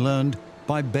have been learned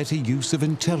by better use of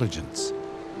intelligence,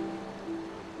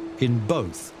 in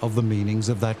both of the meanings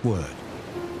of that word.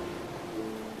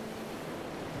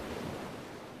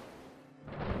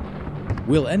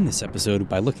 We'll end this episode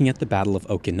by looking at the Battle of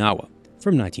Okinawa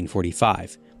from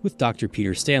 1945 with Dr.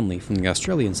 Peter Stanley from the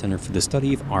Australian Centre for the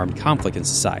Study of Armed Conflict in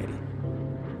Society.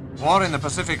 War in the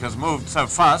Pacific has moved so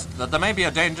fast that there may be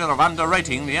a danger of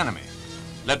underrating the enemy.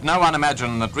 Let no one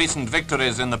imagine that recent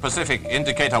victories in the Pacific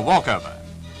indicate a walkover.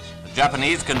 The The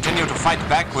Japanese continue to fight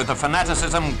back with a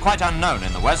fanaticism quite unknown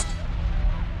in the West.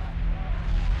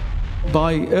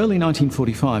 By early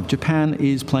 1945, Japan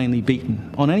is plainly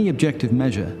beaten. On any objective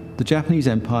measure, the Japanese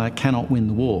Empire cannot win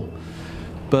the war.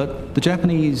 But the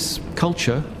Japanese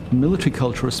culture, military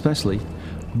culture especially,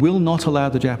 will not allow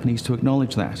the Japanese to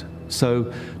acknowledge that.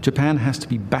 So Japan has to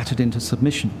be battered into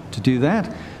submission. To do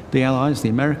that, the Allies, the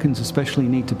Americans especially,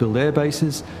 need to build air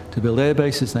bases. To build air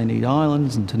bases, they need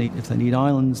islands, and if they need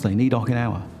islands, they need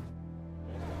Okinawa.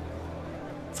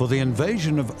 For the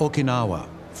invasion of Okinawa,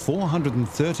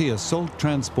 430 assault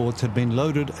transports had been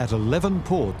loaded at 11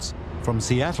 ports from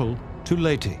Seattle to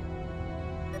Leyte.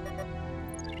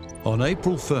 On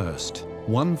April 1st,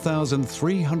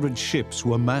 1,300 ships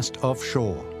were massed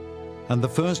offshore, and the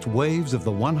first waves of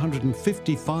the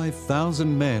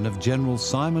 155,000 men of General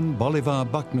Simon Bolivar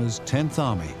Buckner's 10th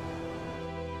Army,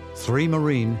 3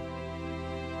 Marine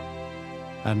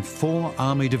and 4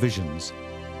 Army divisions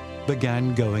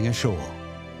began going ashore.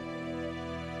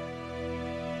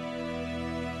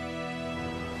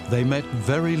 They met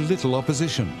very little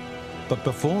opposition, but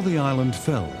before the island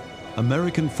fell,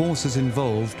 American forces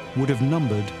involved would have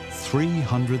numbered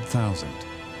 300,000.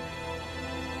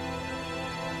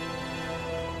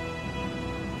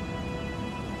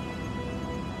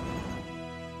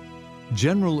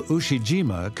 General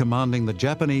Ushijima, commanding the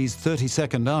Japanese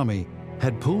 32nd Army,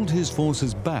 had pulled his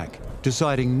forces back,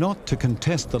 deciding not to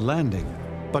contest the landing,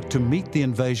 but to meet the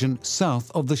invasion south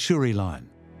of the Shuri Line.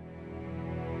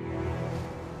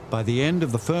 By the end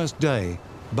of the first day,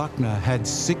 Buckner had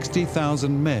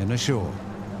 60,000 men ashore.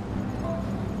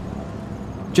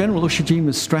 General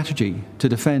Ushijima's strategy to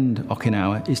defend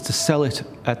Okinawa is to sell it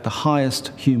at the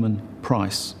highest human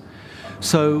price.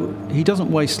 So he doesn't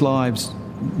waste lives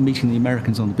meeting the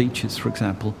Americans on the beaches, for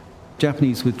example.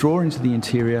 Japanese withdraw into the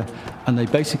interior and they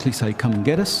basically say, come and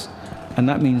get us. And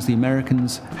that means the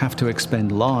Americans have to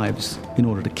expend lives in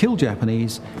order to kill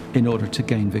Japanese in order to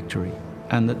gain victory.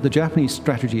 And the Japanese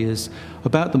strategy is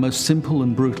about the most simple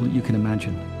and brutal you can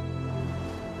imagine.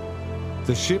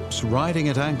 The ships riding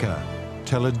at anchor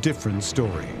tell a different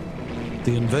story.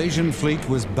 The invasion fleet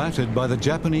was battered by the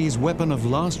Japanese weapon of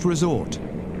last resort,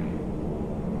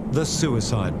 the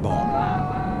suicide bomb.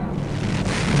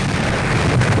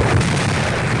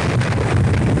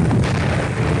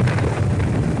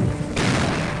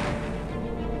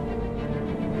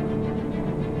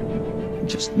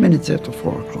 Just minutes after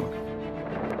 4 o'clock.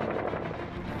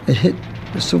 It hit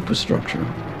the superstructure.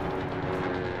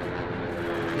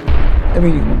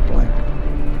 Everything went black.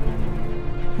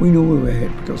 We knew we were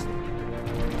hit because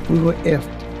we were aft,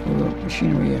 we were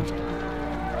machinery aft.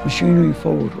 Machinery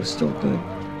forward was still good.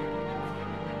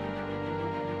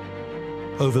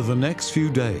 Over the next few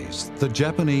days, the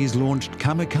Japanese launched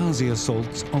kamikaze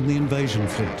assaults on the invasion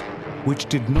fleet, which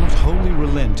did not wholly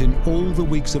relent in all the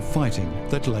weeks of fighting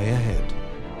that lay ahead.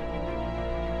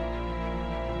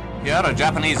 Here, a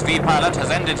Japanese V-pilot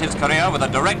has ended his career with a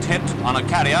direct hit on a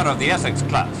carrier of the Essex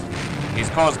class.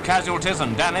 He's caused casualties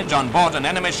and damage on board an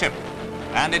enemy ship,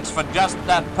 and it's for just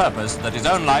that purpose that his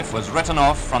own life was written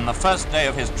off from the first day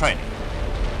of his training.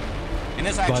 In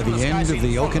this action, by the end of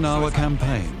the Okinawa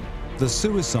campaign, the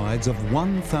suicides of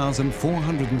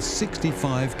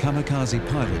 1,465 kamikaze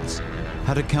pilots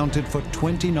had accounted for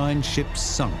 29 ships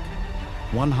sunk,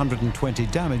 120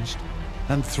 damaged,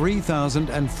 and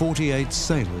 3,048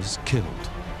 sailors killed.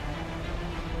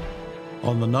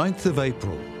 On the 9th of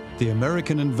April, the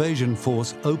American invasion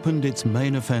force opened its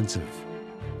main offensive.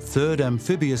 3rd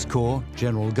Amphibious Corps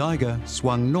General Geiger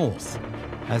swung north.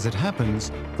 As it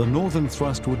happens, the northern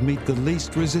thrust would meet the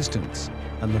least resistance,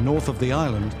 and the north of the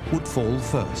island would fall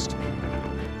first.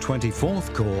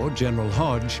 24th Corps General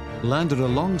Hodge landed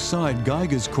alongside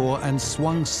Geiger's corps and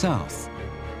swung south.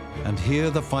 And here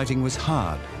the fighting was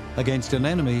hard, against an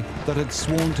enemy that had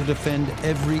sworn to defend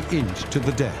every inch to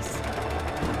the death.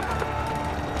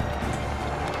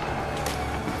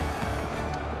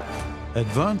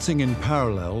 Advancing in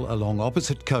parallel along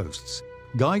opposite coasts,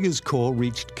 Geiger's corps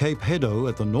reached Cape Hedo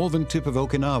at the northern tip of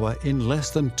Okinawa in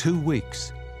less than 2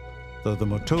 weeks, though the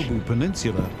Motobu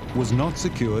Peninsula was not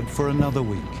secured for another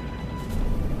week.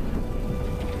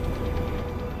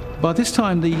 By this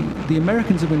time, the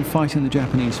Americans have been fighting the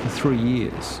Japanese for 3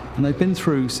 years, and they've been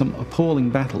through some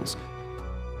appalling battles.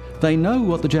 They know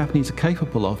what the Japanese are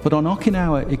capable of, but on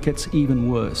Okinawa it gets even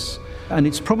worse. And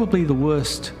it's probably the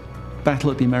worst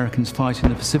battle that the Americans fight in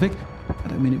the Pacific.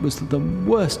 I mean, it was the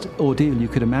worst ordeal you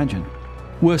could imagine.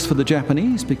 Worse for the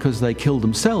Japanese because they killed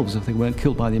themselves if they weren't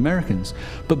killed by the Americans.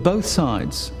 But both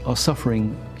sides are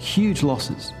suffering huge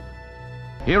losses.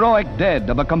 Heroic dead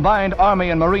of a combined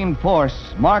Army and Marine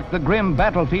force mark the grim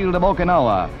battlefield of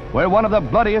Okinawa, where one of the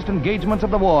bloodiest engagements of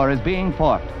the war is being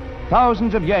fought.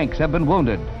 Thousands of Yanks have been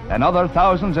wounded, and other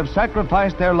thousands have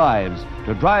sacrificed their lives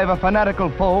to drive a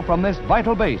fanatical foe from this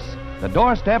vital base, the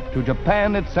doorstep to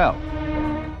Japan itself.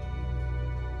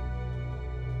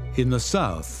 In the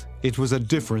South, it was a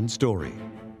different story.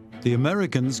 The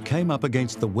Americans came up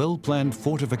against the well-planned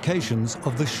fortifications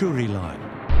of the Shuri Line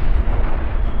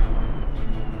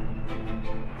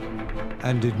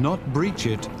and did not breach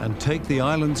it and take the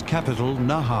island's capital,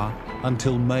 Naha,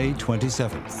 until May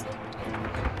 27th.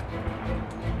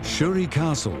 Shuri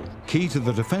Castle, key to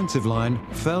the defensive line,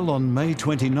 fell on May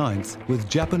 29th, with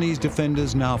Japanese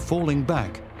defenders now falling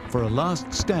back for a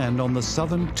last stand on the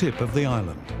southern tip of the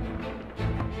island.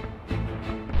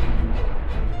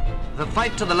 The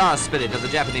fight to the last spirit of the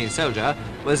Japanese soldier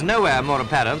was nowhere more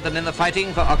apparent than in the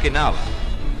fighting for Okinawa.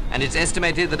 And it's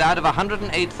estimated that out of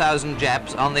 108,000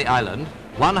 Japs on the island,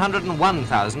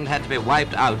 101,000 had to be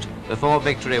wiped out before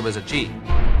victory was achieved.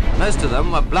 Most of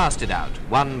them were blasted out,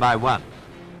 one by one.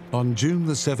 On June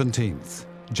the 17th,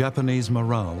 Japanese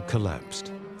morale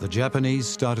collapsed. The Japanese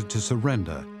started to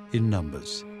surrender in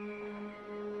numbers.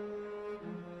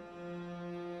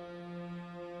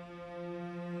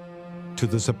 To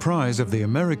the surprise of the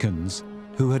Americans,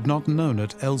 who had not known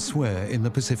it elsewhere in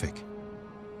the Pacific.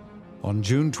 On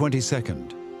June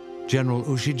 22nd, General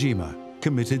Ushijima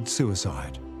committed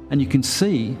suicide. And you can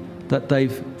see that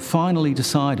they've finally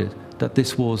decided that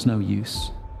this war's no use.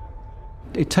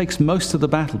 It takes most of the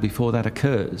battle before that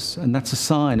occurs, and that's a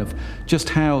sign of just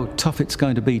how tough it's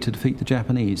going to be to defeat the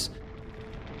Japanese.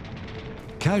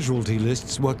 Casualty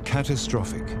lists were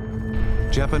catastrophic.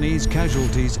 Japanese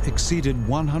casualties exceeded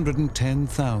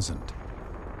 110,000.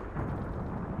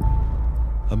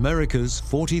 America's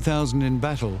 40,000 in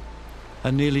battle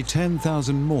and nearly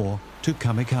 10,000 more to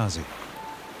kamikaze.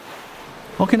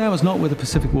 Okinawa is not where the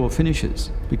Pacific War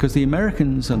finishes, because the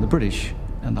Americans and the British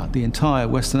and the entire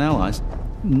Western Allies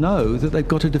know that they've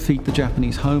got to defeat the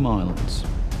Japanese home islands.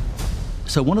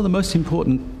 So one of the most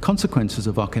important consequences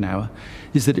of Okinawa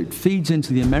is that it feeds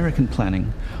into the American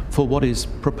planning for what is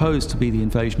proposed to be the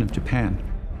invasion of Japan.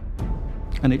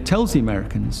 And it tells the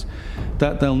Americans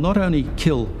that they'll not only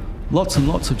kill lots and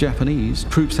lots of Japanese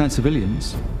troops and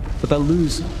civilians, but they'll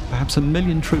lose perhaps 1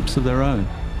 million troops of their own.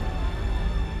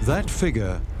 That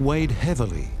figure weighed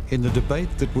heavily in the debate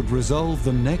that would resolve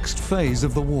the next phase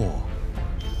of the war: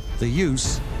 the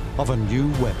use of a new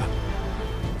weapon.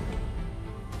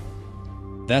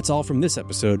 That's all from this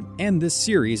episode and this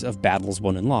series of Battles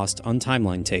Won and Lost on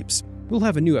Timeline Tapes. We'll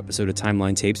have a new episode of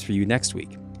Timeline Tapes for you next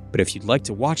week. But if you'd like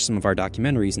to watch some of our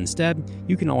documentaries instead,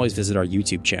 you can always visit our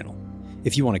YouTube channel.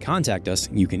 If you want to contact us,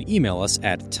 you can email us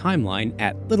at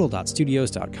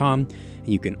timeline@little.studios.com, and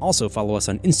you can also follow us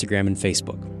on Instagram and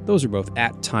Facebook. Those are both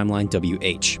at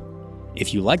TimelineWH.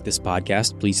 If you like this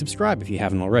podcast, please subscribe if you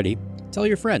haven't already. Tell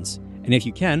your friends, and if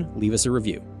you can, leave us a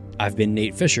review. I've been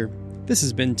Nate Fisher. This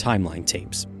has been Timeline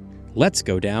Tapes. Let's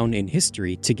go down in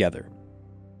history together.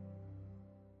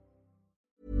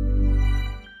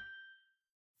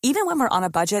 Even when we're on a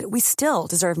budget, we still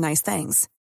deserve nice things.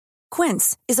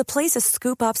 Quince is a place to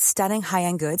scoop up stunning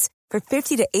high-end goods for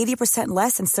 50 to 80%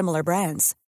 less than similar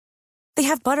brands. They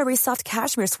have buttery soft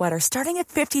cashmere sweaters starting at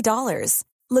 $50,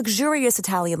 luxurious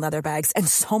Italian leather bags, and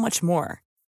so much more.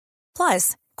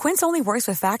 Plus, Quince only works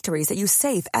with factories that use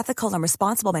safe, ethical, and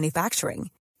responsible manufacturing.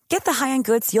 Get the high-end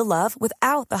goods you'll love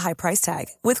without the high price tag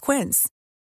with Quince.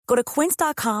 Go to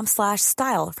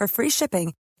quince.com/style for free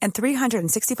shipping and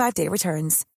 365-day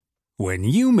returns. When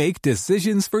you make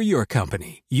decisions for your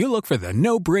company, you look for the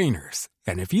no-brainers.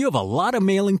 And if you have a lot of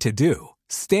mailing to do,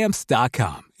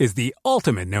 Stamps.com is the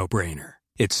ultimate no-brainer.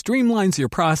 It streamlines your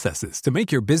processes to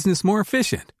make your business more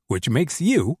efficient, which makes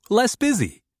you less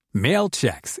busy. Mail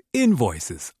checks,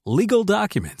 invoices, legal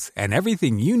documents, and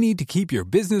everything you need to keep your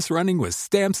business running with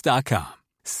Stamps.com.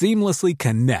 Seamlessly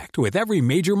connect with every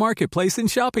major marketplace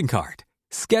and shopping cart.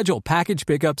 Schedule package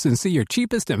pickups and see your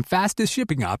cheapest and fastest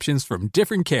shipping options from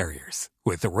different carriers,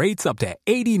 with rates up to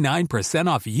 89%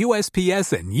 off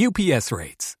USPS and UPS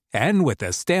rates. And with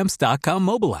the Stamps.com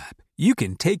mobile app, you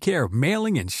can take care of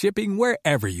mailing and shipping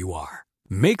wherever you are.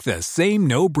 Make the same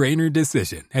no-brainer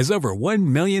decision as over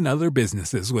 1 million other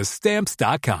businesses with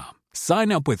Stamps.com.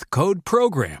 Sign up with code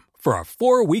PROGRAM for a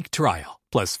 4-week trial,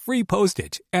 plus free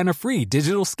postage and a free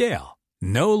digital scale.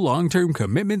 No long-term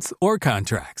commitments or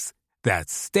contracts.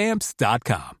 That's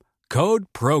Stamps.com. Code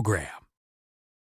PROGRAM.